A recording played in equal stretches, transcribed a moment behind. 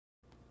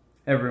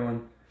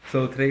Everyone.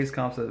 So today's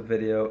concept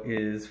video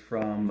is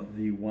from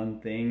The One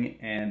Thing,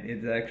 and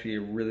it's actually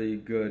a really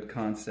good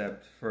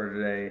concept for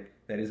today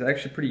that is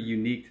actually pretty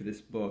unique to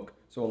this book.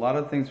 So a lot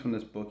of things from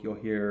this book you'll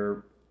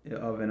hear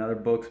of in other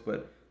books,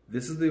 but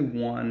this is the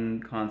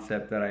one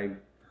concept that I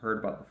heard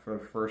about for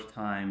the first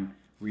time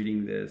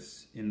reading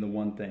this in The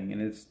One Thing,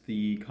 and it's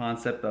the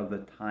concept of the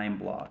time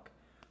block.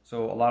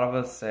 So a lot of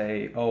us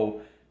say,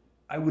 oh,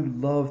 I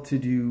would love to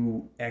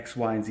do X,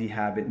 Y, and Z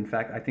habit. In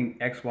fact, I think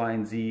X, Y,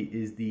 and Z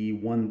is the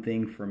one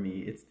thing for me.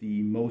 It's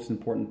the most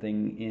important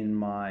thing in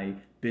my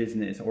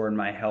business or in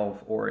my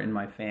health or in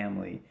my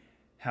family.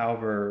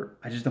 However,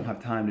 I just don't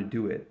have time to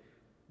do it.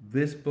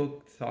 This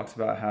book talks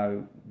about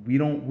how we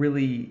don't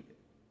really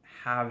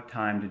have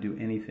time to do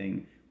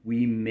anything.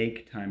 We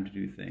make time to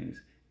do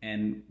things.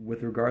 And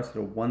with regards to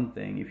the one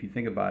thing, if you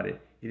think about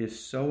it, it is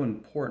so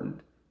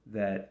important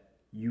that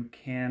you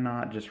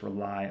cannot just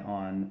rely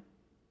on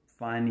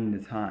finding the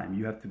time.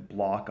 You have to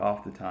block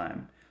off the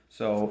time.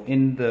 So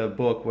in the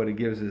book, what it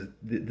gives is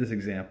this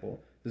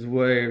example. This is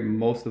where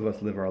most of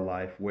us live our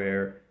life,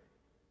 where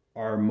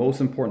our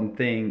most important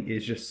thing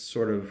is just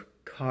sort of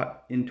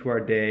cut into our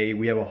day.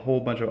 We have a whole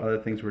bunch of other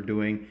things we're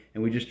doing,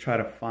 and we just try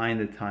to find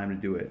the time to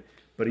do it.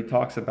 But he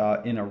talks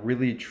about in a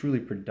really,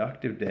 truly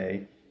productive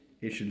day,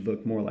 it should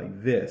look more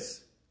like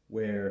this,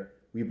 where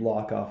we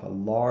block off a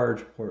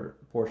large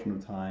portion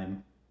of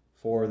time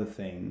for the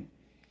thing,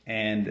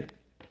 and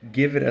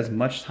give it as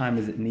much time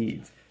as it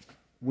needs.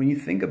 When you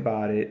think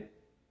about it,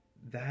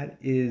 that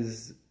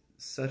is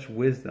such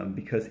wisdom,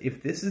 because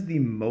if this is the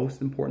most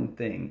important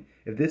thing,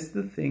 if this is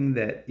the thing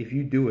that if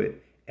you do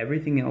it,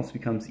 everything else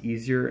becomes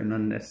easier and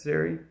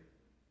unnecessary,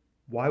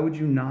 why would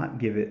you not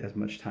give it as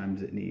much time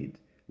as it needs?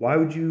 Why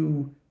would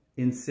you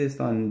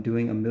insist on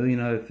doing a million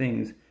other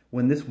things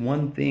when this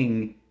one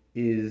thing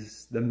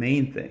is the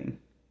main thing?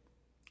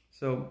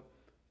 So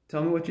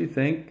tell me what you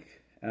think.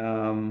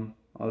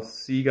 I'll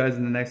see you guys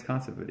in the next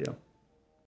concept video.